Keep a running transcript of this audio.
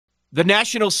The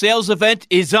national sales event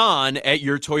is on at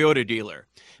your Toyota dealer,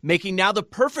 making now the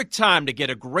perfect time to get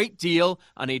a great deal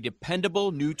on a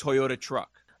dependable new Toyota truck.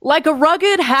 Like a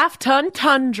rugged half-ton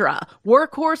Tundra,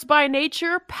 workhorse by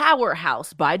nature,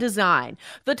 powerhouse by design.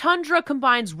 The Tundra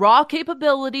combines raw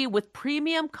capability with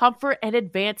premium comfort and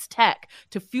advanced tech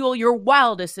to fuel your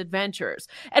wildest adventures.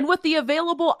 And with the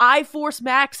available iForce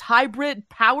Max hybrid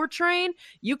powertrain,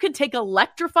 you can take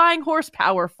electrifying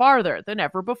horsepower farther than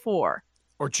ever before.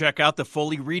 Or check out the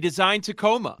fully redesigned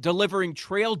Tacoma, delivering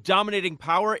trail-dominating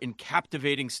power in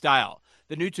captivating style.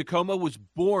 The new Tacoma was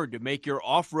born to make your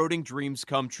off-roading dreams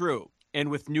come true.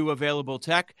 And with new available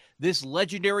tech, this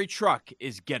legendary truck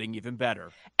is getting even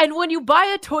better. And when you buy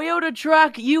a Toyota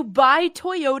truck, you buy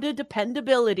Toyota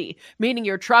dependability, meaning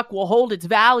your truck will hold its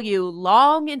value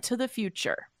long into the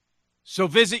future. So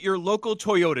visit your local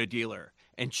Toyota dealer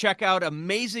and check out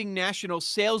amazing national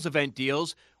sales event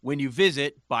deals when you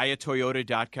visit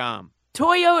buyatoyota.com.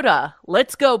 Toyota,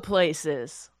 let's go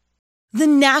places. The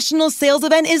national sales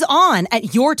event is on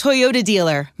at your Toyota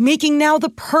dealer, making now the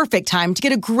perfect time to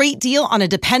get a great deal on a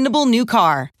dependable new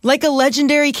car. Like a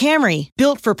legendary Camry,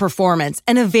 built for performance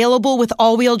and available with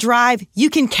all-wheel drive, you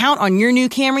can count on your new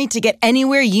Camry to get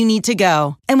anywhere you need to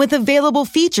go. And with available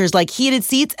features like heated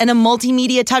seats and a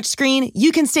multimedia touchscreen,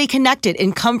 you can stay connected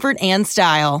in comfort and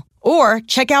style. Or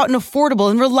check out an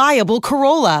affordable and reliable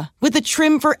Corolla with a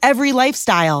trim for every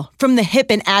lifestyle. From the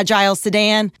hip and agile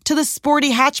sedan to the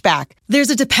sporty hatchback, there's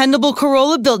a dependable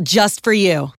Corolla built just for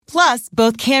you. Plus,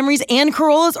 both Camrys and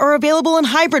Corollas are available in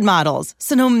hybrid models,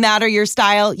 so no matter your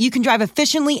style, you can drive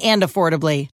efficiently and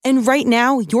affordably. And right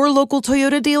now, your local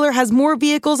Toyota dealer has more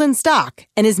vehicles in stock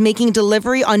and is making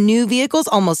delivery on new vehicles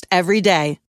almost every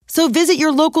day. So visit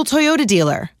your local Toyota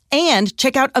dealer. And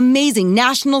check out amazing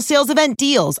national sales event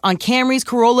deals on Camrys,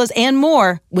 Corollas, and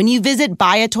more when you visit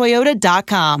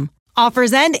buyatoyota.com.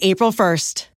 Offers end April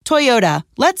 1st. Toyota,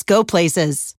 let's go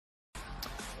places.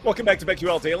 Welcome back to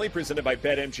BetQL Daily, presented by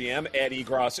BetMGM. Ed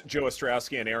Egros, Joe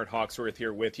Ostrowski, and Aaron Hawksworth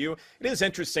here with you. It is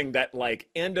interesting that,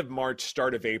 end of March,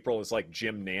 start of April is like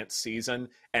Jim Nantz season,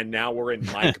 and now we're in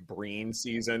Mike Breen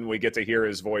season. We get to hear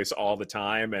his voice all the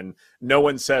time, and no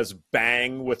one says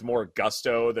bang with more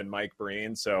gusto than Mike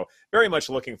Breen. So very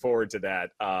much looking forward to that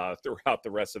throughout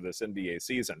the rest of this NBA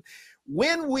season.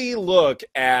 When we look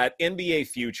at NBA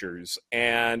futures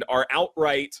and our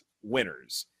outright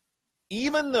winners,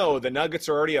 even though the Nuggets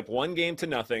are already up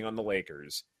 1-0 on the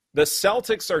Lakers, the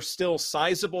Celtics are still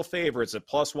sizable favorites at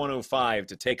plus 105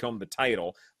 to take home the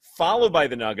title, followed by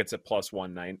the Nuggets at plus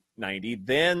 190,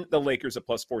 then the Lakers at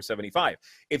plus 475.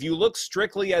 If you look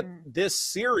strictly at this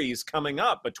series coming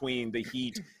up between the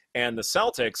Heat and the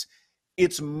Celtics,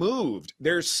 it's moved.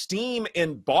 There's steam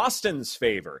in Boston's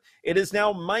favor. It is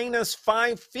now minus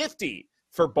 550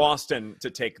 for Boston to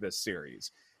take this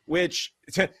series, which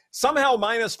somehow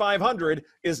minus 500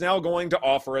 is now going to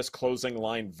offer us closing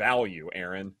line value,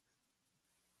 Aaron.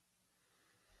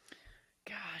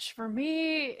 Gosh, for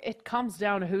me, it comes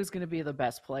down to who's going to be the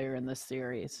best player in this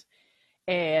series.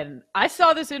 And I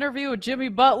saw this interview with Jimmy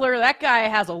Butler. That guy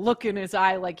has a look in his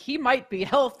eye like he might be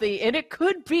healthy, and it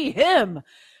could be him.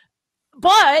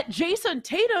 But Jason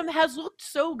Tatum has looked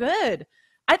so good.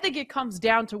 I think it comes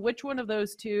down to which one of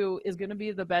those two is going to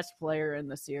be the best player in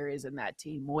the series and that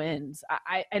team wins.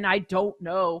 I don't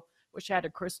know. Wish I had a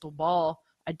crystal ball.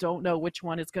 I don't know which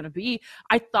one it's going to be.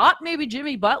 I thought maybe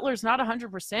Jimmy Butler's not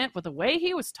 100%, but the way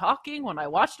he was talking when I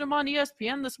watched him on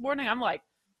ESPN this morning, I'm like,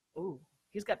 ooh,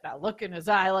 he's got that look in his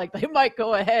eye like they might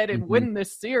go ahead and win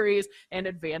this series and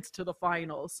advance to the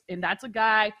finals. And that's a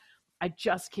guy I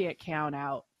just can't count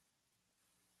out.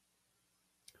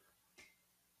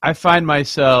 I find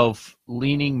myself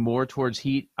leaning more towards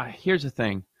Heat. Here's the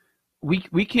thing.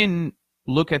 We can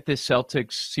look at this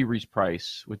Celtics series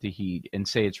price with the Heat and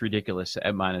say it's ridiculous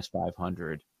at minus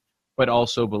 500, but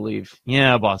also believe,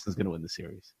 Boston's going to win the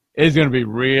series. It's going to be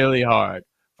really hard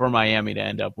for Miami to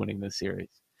end up winning this series.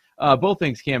 Both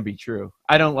things can be true.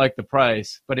 I don't like the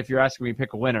price, but if you're asking me to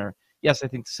pick a winner, yes, I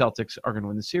think the Celtics are going to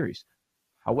win the series.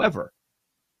 However,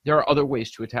 there are other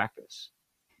ways to attack this.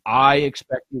 I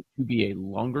expect it to be a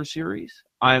longer series.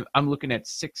 I'm looking at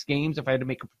 6 games. If I had to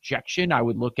make a projection, I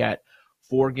would look at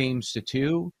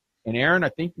 4-2. And Aaron, I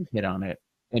think you hit on it.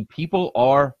 And people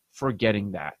are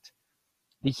forgetting that.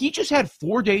 He just had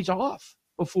 4 days off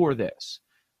before this.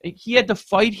 He had to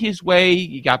fight his way.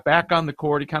 He got back on the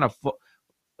court. He kind of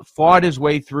fought his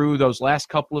way through those last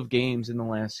couple of games in the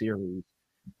last series.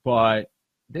 But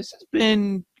this has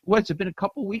been, what's it been, a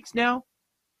couple weeks now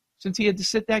since he had to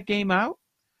sit that game out?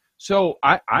 So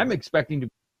I'm expecting to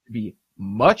be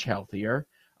much healthier.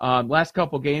 Last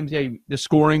couple games, the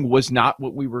scoring was not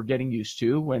what we were getting used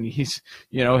to when he's,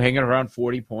 hanging around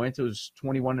 40 points. It was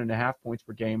 21.5 points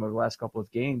per game over the last couple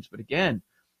of games. But again,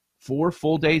 4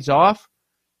 full days off,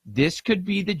 this could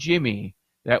be the Jimmy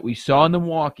that we saw in the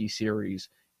Milwaukee series.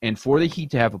 And for the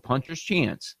Heat to have a puncher's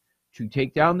chance to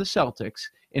take down the Celtics,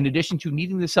 in addition to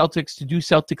needing the Celtics to do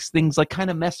Celtics things like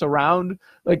kind of mess around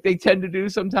like they tend to do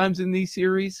sometimes in these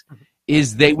series,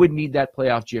 is they would need that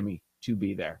playoff Jimmy to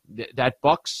be there. That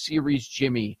Bucks series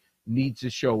Jimmy needs to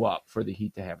show up for the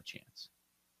Heat to have a chance.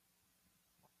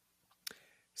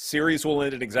 Series will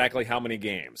end in exactly how many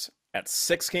games? At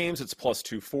 6 games, it's plus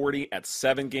 240. At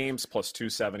 7 games, plus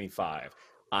 275.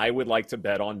 I would like to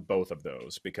bet on both of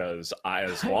those because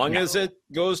as long as it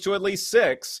goes to at least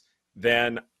 6,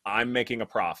 then I'm making a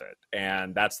profit.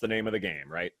 And that's the name of the game,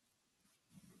 right?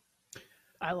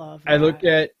 I love that. I look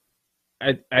at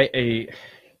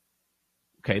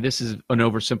okay, this is an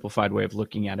oversimplified way of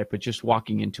looking at it, but just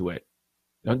walking into it,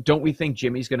 don't we think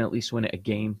Jimmy's going to at least win a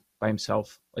game by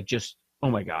himself? Like just,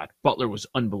 oh my God, Butler was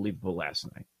unbelievable last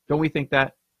night. Don't we think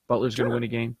that Butler's going to win a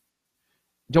game?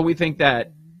 Don't we think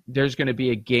that there's going to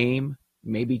be a game,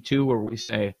 maybe 2, where we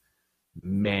say,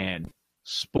 man,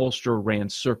 Spoelstra ran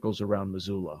circles around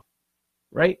Mazzulla,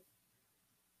 right?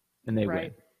 And they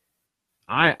win.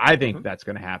 I think that's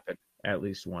going to happen at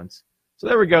least once. So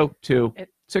there we go, 2.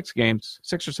 6 games,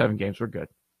 6 or 7 games, we're good.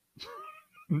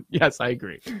 Yes, I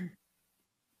agree.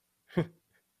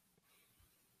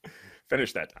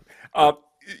 Finish that time.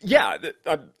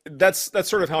 That's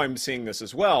sort of how I'm seeing this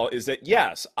as well, is that,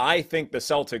 yes, I think the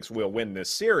Celtics will win this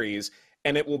series,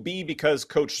 and it will be because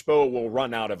Coach Spo will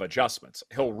run out of adjustments.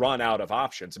 He'll run out of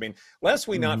options. I mean, lest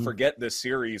we not forget this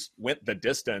series went the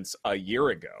distance a year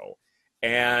ago,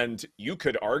 and you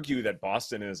could argue that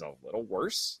Boston is a little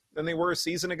worse than they were a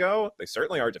season ago. They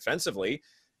certainly are defensively.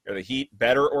 Are the Heat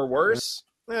better or worse?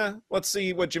 Let's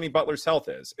see what Jimmy Butler's health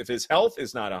is. If his health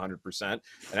is not 100%, then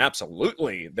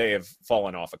absolutely they have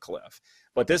fallen off a cliff.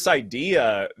 But this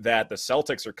idea that the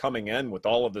Celtics are coming in with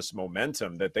all of this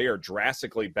momentum, that they are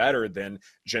drastically better than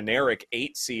generic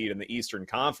 8 seed in the Eastern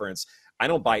Conference, I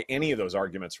don't buy any of those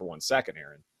arguments for 1 second,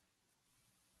 Aaron.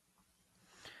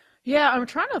 Yeah, I'm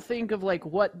trying to think of like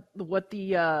what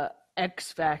the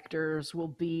X factors will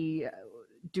be.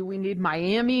 Do we need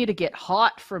Miami to get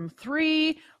hot from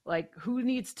 3? Like, who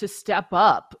needs to step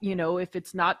up, if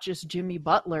it's not just Jimmy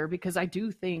Butler? Because I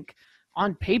do think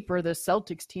on paper, the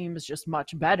Celtics team is just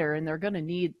much better, and they're going to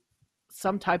need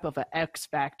some type of an X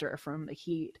factor from the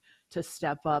Heat to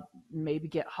step up, maybe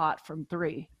get hot from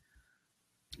 3.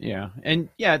 Yeah. And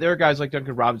there are guys like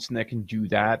Duncan Robinson that can do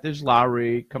that. There's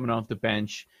Lowry coming off the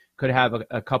bench, could have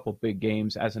a couple big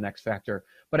games as an X factor.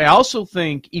 But I also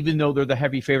think, even though they're the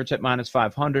heavy favorites at minus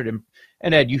 500, and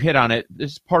Ed, you hit on it,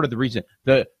 this is part of the reason.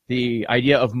 The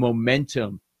idea of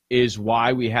momentum is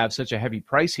why we have such a heavy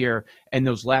price here. And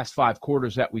those last 5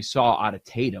 quarters that we saw out of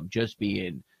Tatum just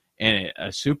being a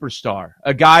superstar,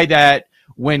 a guy that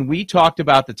when we talked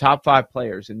about the top 5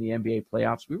 players in the NBA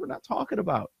playoffs, we were not talking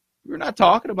about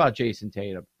Jason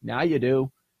Tatum. Now you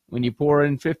do. When you pour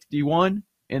in 51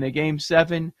 in a game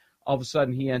 7, all of a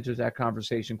sudden he enters that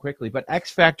conversation quickly. But X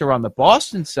factor on the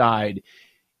Boston side,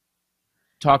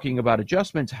 talking about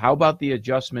adjustments, how about the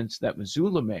adjustments that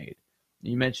Mazzulla made?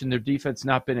 You mentioned their defense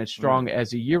not been as strong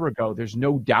as a year ago. There's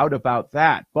no doubt about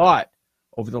that. But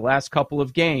over the last couple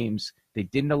of games, they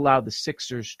didn't allow the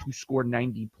Sixers to score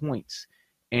 90 points.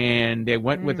 And they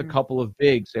went with a couple of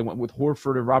bigs. They went with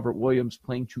Horford and Robert Williams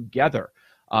playing together.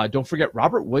 Don't forget,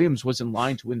 Robert Williams was in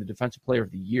line to win the Defensive Player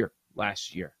of the Year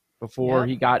last year before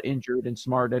he got injured and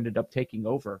Smart ended up taking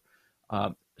over.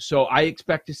 So I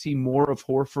expect to see more of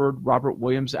Horford, Robert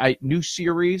Williams, new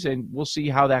series, and we'll see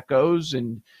how that goes.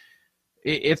 And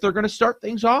if they're going to start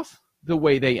things off the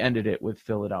way they ended it with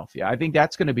Philadelphia, I think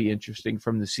that's going to be interesting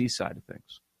from the C side of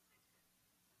things.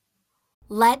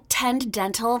 Let Tend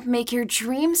Dental make your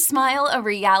dream smile a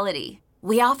reality.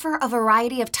 We offer a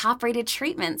variety of top-rated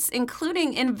treatments,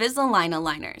 including Invisalign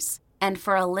aligners. And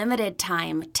for a limited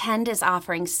time, Tend is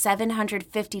offering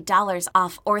 $750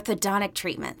 off orthodontic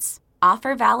treatments.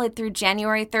 Offer valid through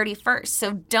January 31st,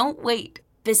 so don't wait.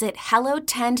 Visit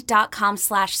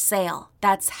hellotend.com/sale.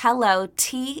 That's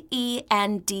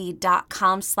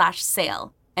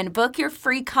hellotend.com/sale. And book your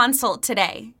free consult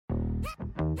today.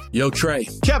 Yo, Trey.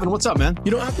 Kevin, what's up, man?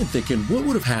 You know, I've been thinking, what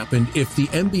would have happened if the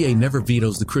NBA never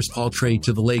vetoes the Chris Paul trade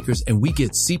to the Lakers and we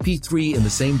get CP3 in the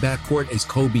same backcourt as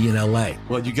Kobe in LA?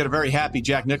 Well, you get a very happy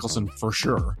Jack Nicholson, for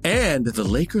sure. And the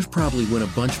Lakers probably win a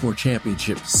bunch more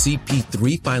championships.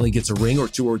 CP3 finally gets a ring or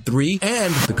 2 or 3,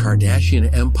 and the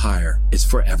Kardashian empire is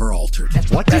forever altered.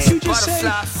 What did you just say?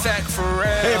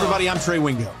 Hey, everybody, I'm Trey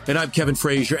Wingo. And I'm Kevin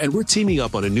Frazier, and we're teaming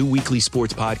up on a new weekly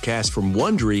sports podcast from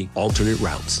Wondery, Alternate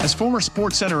Routes. As former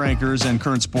Sports Center anchors and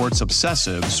current sports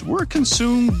obsessives, we're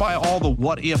consumed by all the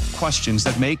what-if questions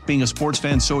that make being a sports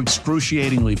fan so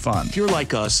excruciatingly fun. If you're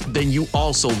like us, then you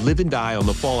also live and die on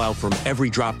the fallout from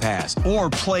every drop pass. Or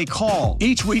play call.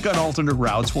 Each week on Alternate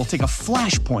Routes, we'll take a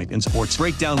flashpoint in sports,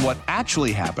 break down what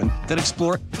actually happened, then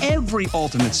explore every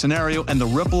alternate scenario and the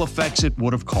ripple effects it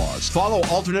would have caused. Follow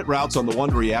Alternate Routes on the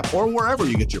Wondery app or wherever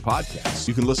you get your podcasts.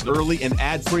 You can listen early and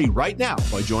ad-free right now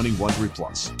by joining Wondery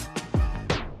Plus.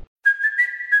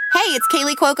 Hey, it's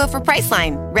Kaylee Cuoco for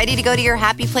Priceline. Ready to go to your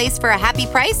happy place for a happy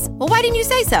price? Well, why didn't you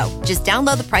say so? Just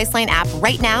download the Priceline app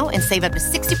right now and save up to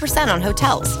 60% on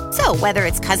hotels. So whether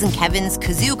it's Cousin Kevin's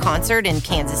Kazoo Concert in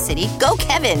Kansas City, go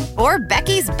Kevin, or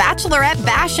Becky's Bachelorette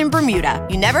Bash in Bermuda,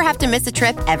 you never have to miss a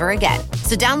trip ever again.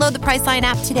 So download the Priceline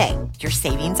app today. Your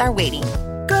savings are waiting.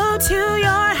 Go to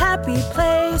your happy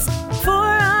place for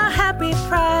a happy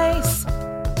price.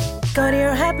 Go to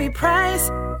your happy price,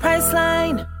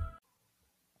 Priceline.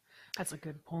 That's a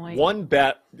good point. One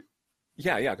bet.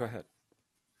 Yeah, go ahead.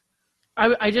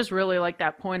 I just really like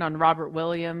that point on Robert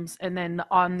Williams. And then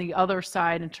on the other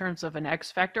side, in terms of an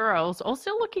X factor, I was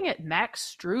also looking at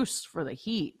Max Strus for the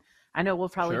Heat. I know we'll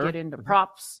probably get into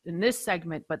props in this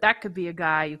segment, but that could be a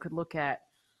guy you could look at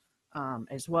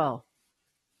as well.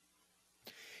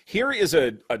 Here is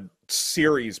a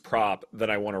series prop that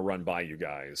I want to run by you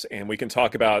guys, and we can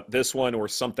talk about this one or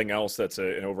something else that's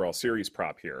an overall series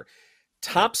prop here.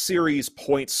 Top series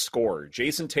points scored.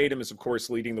 Jason Tatum is, of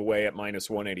course, leading the way at minus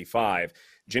 185.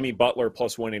 Jimmy Butler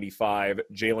plus 185.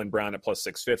 Jaylen Brown at plus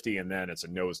 650, and then it's a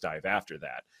nosedive after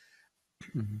that.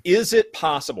 Mm-hmm. Is it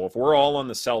possible, if we're all on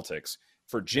the Celtics,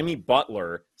 for Jimmy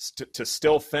Butler to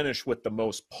still finish with the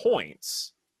most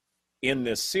points in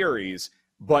this series,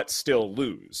 but still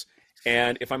lose?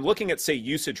 And if I'm looking at, say,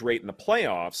 usage rate in the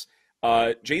playoffs,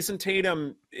 Jason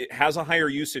Tatum has a higher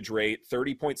usage rate,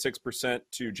 30.6%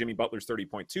 to Jimmy Butler's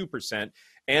 30.2%,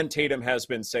 and Tatum has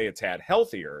been, say, a tad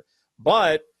healthier.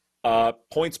 But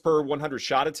points per 100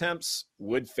 shot attempts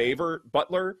would favor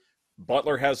Butler.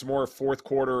 Butler has more fourth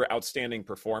quarter outstanding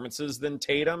performances than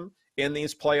Tatum in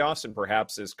these playoffs and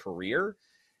perhaps his career.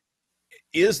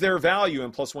 Is there value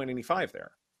in plus 185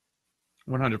 there?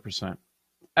 100%.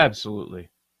 Absolutely.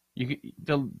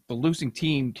 The losing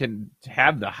team can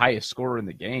have the highest scorer in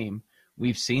the game.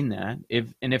 We've seen that.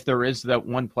 If there is that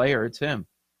one player, it's him.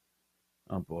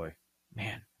 Oh boy,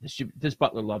 man, this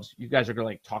Butler loves. You guys are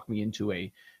gonna talk me into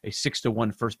a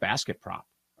 6-1 first basket prop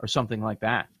or something like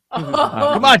that. Come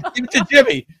on, give it to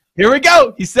Jimmy. Here we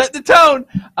go. He set the tone.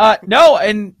 No,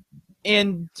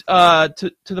 and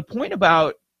to the point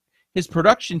about his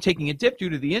production taking a dip due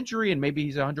to the injury, and maybe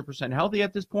he's 100% healthy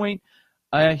at this point.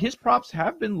 His props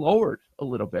have been lowered a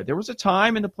little bit. There was a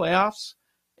time in the playoffs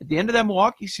at the end of that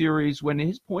Milwaukee series when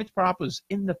his points prop was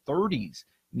in the 30s.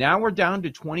 Now we're down to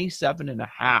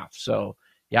 27.5. So,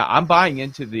 yeah, I'm buying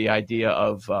into the idea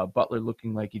of Butler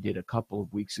looking like he did a couple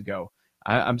of weeks ago.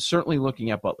 I'm certainly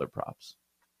looking at Butler props.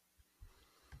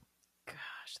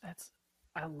 Gosh,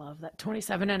 I love that.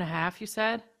 27.5, you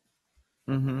said?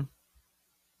 Mm-hmm.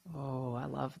 Oh, I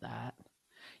love that.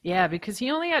 Yeah, because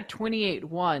he only had 28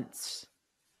 once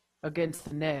against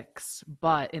the Knicks,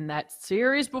 but in that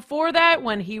series before that,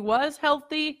 when he was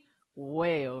healthy,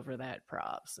 way over that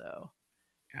prop. So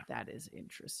that is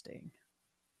interesting.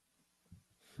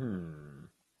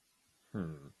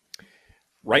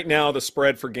 Right now, the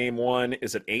spread for game one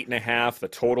is at 8.5. The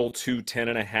total to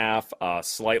 10.5,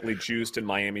 slightly juiced in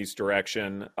Miami's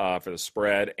direction for the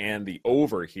spread and the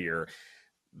over here.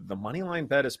 The money line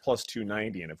bet is plus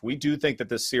 290, and if we do think that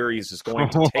this series is going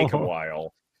to take a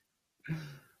while,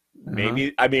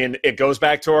 maybe, I mean, it goes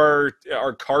back to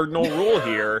our cardinal rule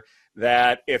here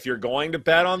that if you're going to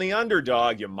bet on the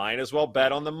underdog, you might as well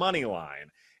bet on the money line.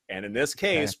 And in this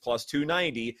case, plus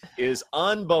 290 is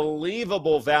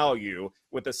unbelievable value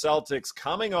with the Celtics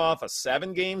coming off a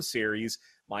 7-game series.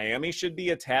 Miami should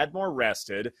be a tad more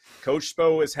rested. Coach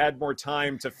Spo has had more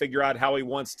time to figure out how he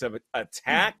wants to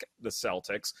attack the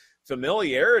Celtics.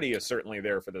 Familiarity is certainly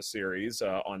there for the series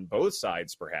on both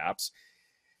sides, perhaps.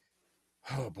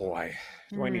 Oh, boy.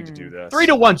 Do I need to do this?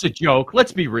 3-1's a joke.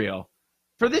 Let's be real.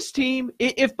 For this team,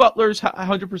 if Butler's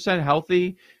 100%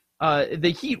 healthy, The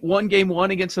Heat won game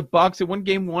 1 against the Bucks. It won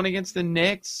game 1 against the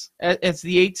Knicks as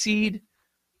the 8 seed.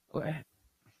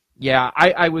 Yeah,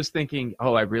 I was thinking,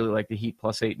 I really like the Heat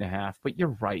plus 8.5. But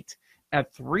you're right.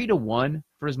 At 3-1,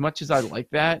 for as much as I like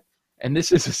that, and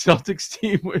this is a Celtics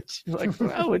team, which you're like,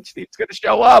 well, which team's going to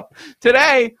show up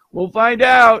today? We'll find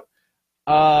out.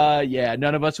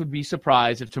 None of us would be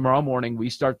surprised if tomorrow morning we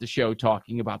start the show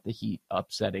talking about the Heat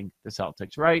upsetting the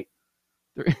Celtics, right?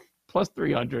 Plus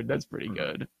 300, that's pretty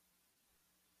good.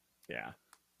 Yeah.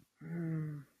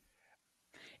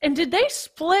 And did they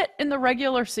split in the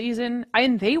regular season?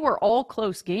 And they were all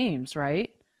close games,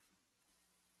 right?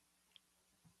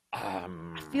 I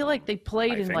feel like they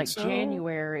played in like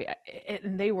January,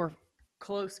 and they were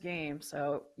close games.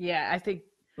 So yeah, I think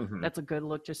that's a good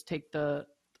look. Just take the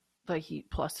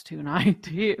Heat plus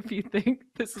 290 if you think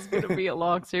this is going to be a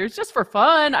long series, just for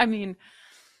fun. I mean,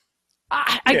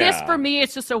 I guess for me,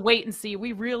 it's just a wait and see.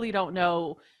 We really don't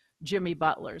know Jimmy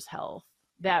Butler's health.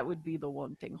 That would be the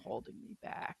one thing holding me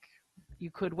back. You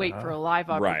could wait for a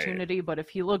live opportunity, but if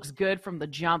he looks good from the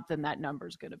jump, then that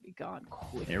number's going to be gone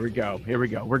quick. Here we go.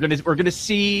 We're gonna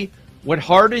see what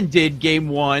Harden did game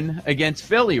 1 against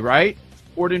Philly, right?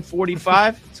 4th and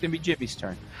 45. It's gonna be Jimmy's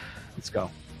turn. Let's go.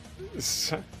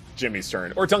 Jimmy's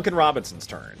turn, or Duncan Robinson's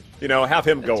turn. Have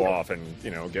him go off and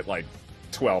get like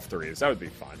 12 threes. That would be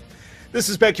fun. This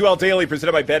is BetQL Daily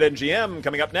presented by BetMGM.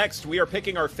 Coming up next, we are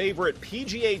picking our favorite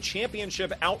PGA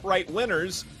Championship outright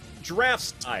winners, draft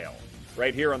style,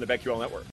 right here on the BetQL Network.